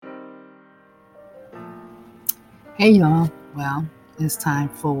Hey y'all, well, it's time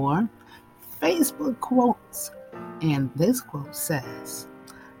for Facebook quotes. And this quote says,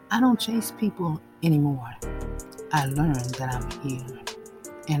 I don't chase people anymore. I learned that I'm here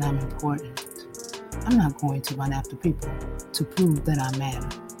and I'm important. I'm not going to run after people to prove that I matter.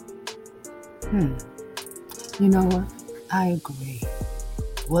 You know what? I agree.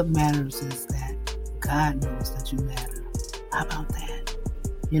 What matters is that God knows that you matter. How about that?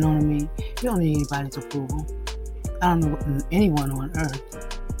 You know what I mean? You don't need anybody's approval. I don't know anyone on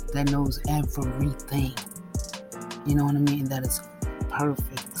earth that knows everything. You know what I mean? That is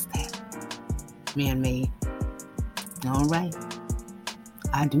perfect. That man-made. All right.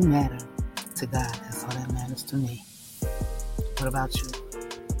 I do matter to God. That's all that matters to me. What about you?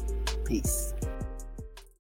 Peace.